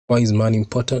Why is money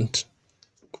important?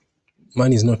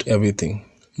 Money is not everything.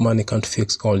 Money can't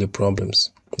fix all your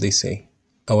problems, they say.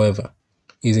 However,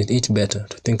 isn't it better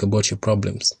to think about your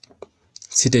problems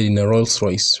seated in a Rolls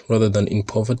Royce rather than in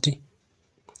poverty?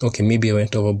 Okay, maybe I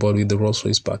went overboard with the Rolls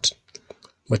Royce part,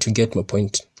 but you get my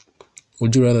point.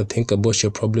 Would you rather think about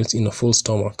your problems in a full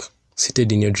stomach,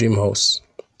 seated in your dream house,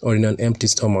 or in an empty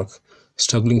stomach,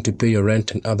 struggling to pay your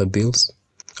rent and other bills?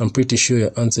 I'm pretty sure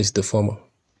your answer is the former.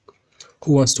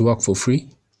 Who wants to work for free?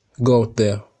 Go out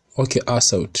there, work your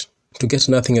ass out, to get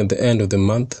nothing at the end of the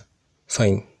month?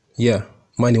 Fine, yeah,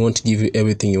 money won't give you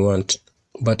everything you want,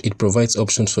 but it provides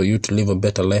options for you to live a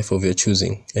better life of your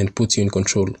choosing and puts you in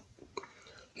control.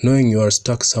 Knowing you are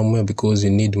stuck somewhere because you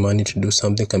need money to do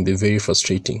something can be very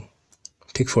frustrating.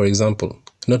 Take for example,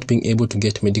 not being able to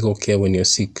get medical care when you're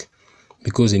sick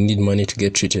because you need money to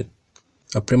get treated.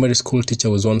 A primary school teacher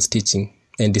was once teaching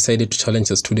and decided to challenge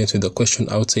the students with a question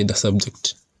outside the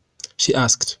subject. She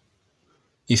asked,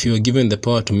 if you were given the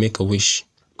power to make a wish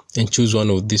and choose one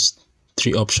of these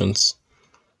three options,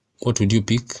 what would you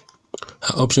pick?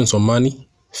 Her options were money,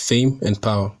 fame, and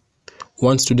power.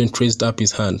 One student raised up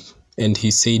his hand and he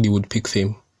said he would pick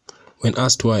fame. When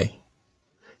asked why,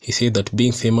 he said that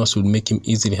being famous would make him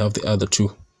easily have the other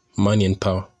two, money and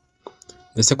power.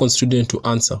 The second student to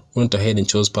answer went ahead and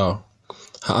chose power.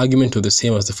 Her argument was the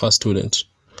same as the first student.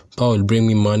 Power will bring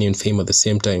me money and fame at the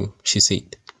same time, she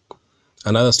said.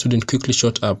 Another student quickly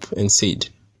shot up and said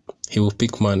he will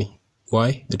pick money.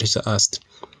 Why? The teacher asked.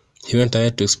 He went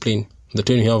ahead to explain that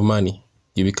when you have money,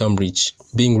 you become rich.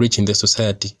 Being rich in the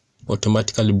society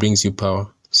automatically brings you power,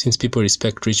 since people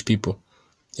respect rich people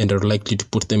and are likely to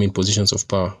put them in positions of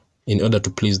power in order to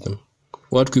please them.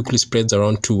 Word quickly spreads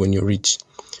around too when you're rich,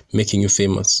 making you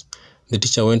famous. The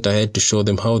teacher went ahead to show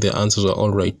them how their answers were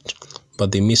all right,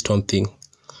 but they missed one thing.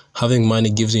 Having money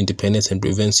gives you independence and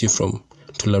prevents you from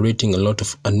tolerating a lot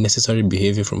of unnecessary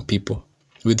behavior from people.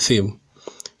 With fame,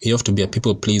 you have to be a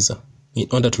people pleaser in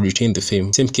order to retain the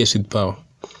fame. Same case with power.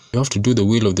 You have to do the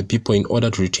will of the people in order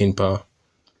to retain power.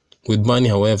 With money,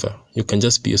 however, you can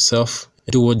just be yourself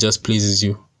and do what just pleases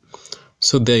you.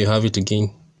 So there you have it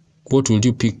again. What would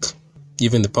you pick?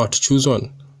 Given the power to choose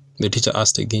one, the teacher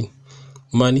asked again.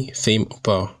 Money, fame, or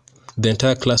power? The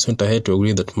entire class went ahead to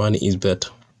agree that money is better.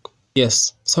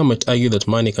 Yes, some might argue that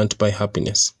money can't buy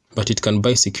happiness, but it can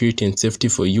buy security and safety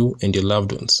for you and your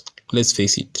loved ones. Let's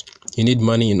face it, you need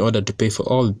money in order to pay for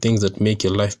all the things that make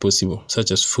your life possible,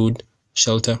 such as food,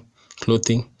 shelter,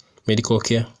 clothing, medical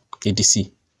care, etc.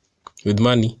 With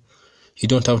money, you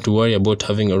don't have to worry about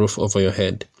having a roof over your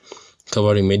head,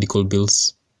 covering medical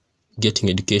bills, getting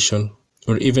education,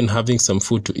 or even having some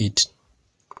food to eat.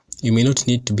 You may not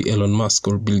need to be Elon Musk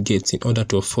or Bill Gates in order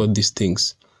to afford these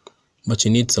things, but you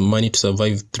need some money to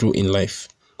survive through in life.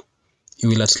 You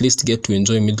will at least get to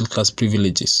enjoy middle-class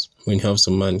privileges when you have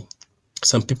some money.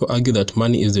 Some people argue that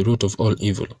money is the root of all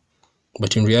evil,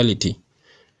 but in reality,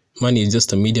 money is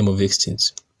just a medium of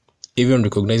exchange. Everyone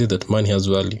recognizes that money has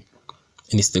value,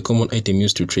 and it's the common item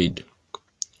used to trade.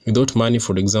 Without money,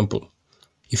 for example,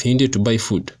 if you needed to buy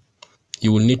food,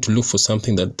 you will need to look for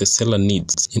something that the seller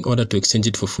needs in order to exchange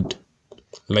it for food.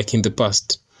 Like in the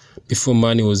past, before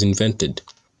money was invented,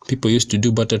 people used to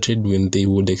do barter trade when they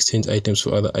would exchange items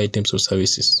for other items or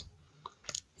services.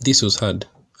 This was hard,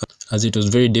 as it was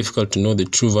very difficult to know the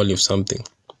true value of something.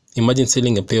 Imagine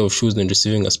selling a pair of shoes and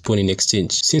receiving a spoon in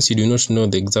exchange, since you do not know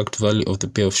the exact value of the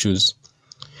pair of shoes.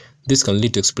 This can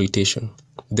lead to exploitation.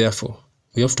 Therefore,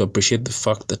 we have to appreciate the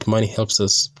fact that money helps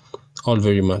us all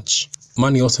very much.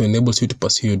 Money also enables you to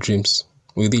pursue your dreams.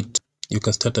 With it, you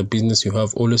can start a business you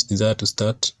have always desired to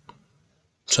start,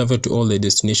 travel to all the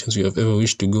destinations you have ever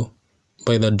wished to go,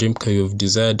 buy that dream car you have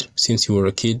desired since you were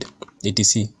a kid,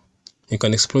 etc. You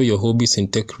can explore your hobbies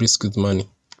and take risks with money.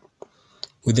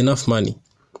 With enough money,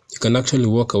 you can actually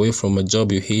walk away from a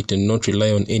job you hate and not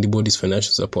rely on anybody's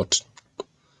financial support.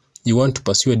 You want to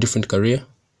pursue a different career?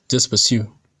 Just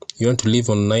pursue. You want to live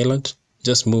on an island?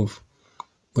 Just move.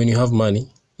 When you have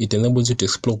money, it enables you to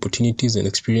explore opportunities and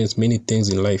experience many things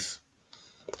in life.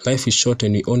 Life is short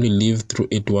and we only live through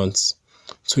it once,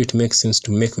 so it makes sense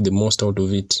to make the most out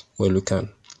of it while we can.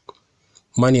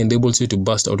 Money enables you to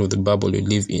burst out of the bubble you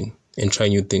live in and try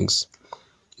new things.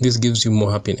 This gives you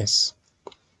more happiness.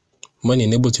 Money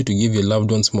enables you to give your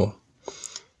loved ones more.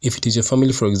 If it is your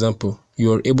family, for example,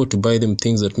 you are able to buy them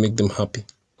things that make them happy.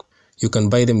 You can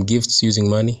buy them gifts using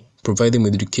money, provide them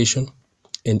with education,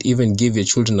 and even give your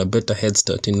children a better head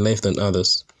start in life than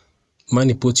others.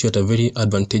 Money puts you at a very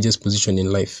advantageous position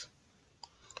in life.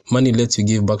 Money lets you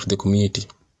give back to the community.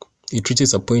 It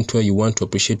reaches a point where you want to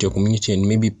appreciate your community and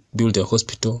maybe build a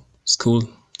hospital, school,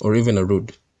 or even a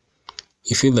road.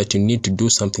 You feel that you need to do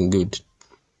something good.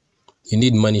 You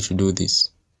need money to do this.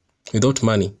 Without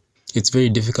money, it's very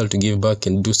difficult to give back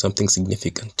and do something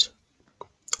significant.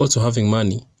 Also, having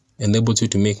money enables you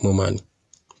to make more money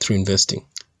through investing.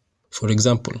 For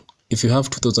example, if you have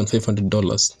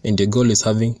 $2,500 and your goal is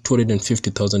having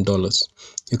 $250,000,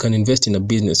 you can invest in a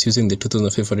business using the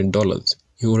 $2,500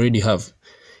 you already have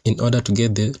in order to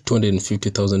get the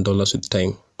 $250,000 with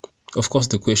time. Of course,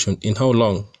 the question, in how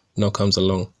long, now comes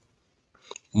along.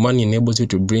 Money enables you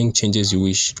to bring changes you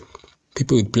wish.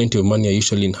 People with plenty of money are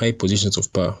usually in high positions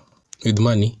of power. With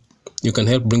money, you can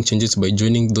help bring changes by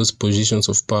joining those positions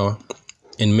of power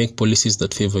and make policies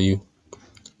that favor you.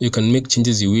 You can make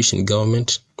changes you wish in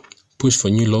government, push for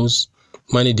new laws.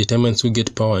 Money determines who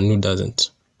gets power and who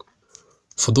doesn't.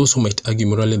 For those who might argue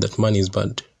morally that money is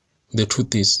bad, the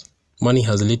truth is, money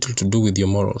has little to do with your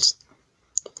morals.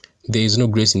 There is no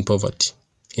grace in poverty.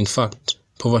 In fact,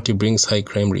 poverty brings high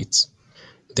crime rates.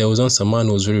 There was once a man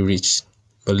who was very rich,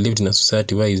 but lived in a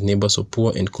society where his neighbors were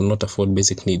poor and could not afford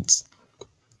basic needs.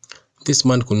 This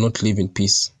man could not live in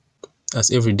peace,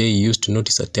 as every day he used to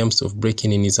notice attempts of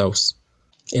breaking in his house,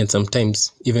 and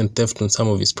sometimes even theft on some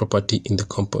of his property in the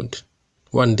compound.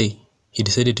 One day, he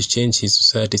decided to change his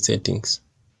society settings.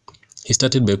 He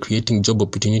started by creating job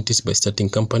opportunities by starting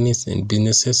companies and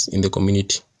businesses in the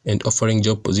community and offering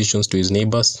job positions to his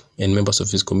neighbors and members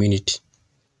of his community.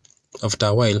 After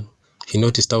a while, he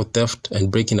noticed how theft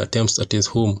and break-in attempts at his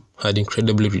home had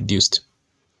incredibly reduced.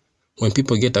 When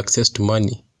people get access to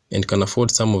money and can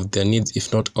afford some of their needs,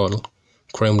 if not all,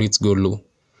 crime rates go low,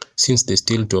 since they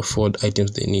steal to afford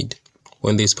items they need.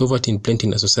 When there is poverty in plenty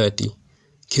in a society,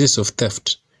 cases of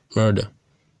theft, murder,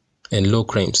 and low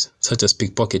crimes, such as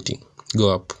pickpocketing,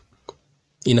 go up.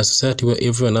 In a society where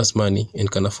everyone has money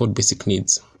and can afford basic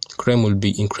needs, crime will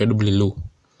be incredibly low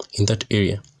in that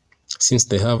area, since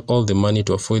they have all the money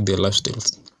to afford their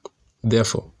lifestyles.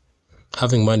 Therefore,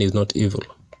 having money is not evil.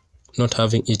 Not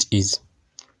having it is,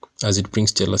 as it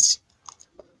brings jealousy.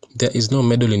 There is no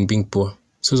medal in being poor,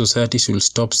 so society should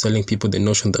stop selling people the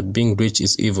notion that being rich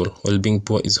is evil while being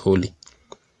poor is holy.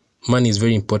 Money is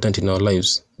very important in our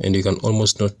lives, and we can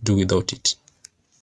almost not do without it.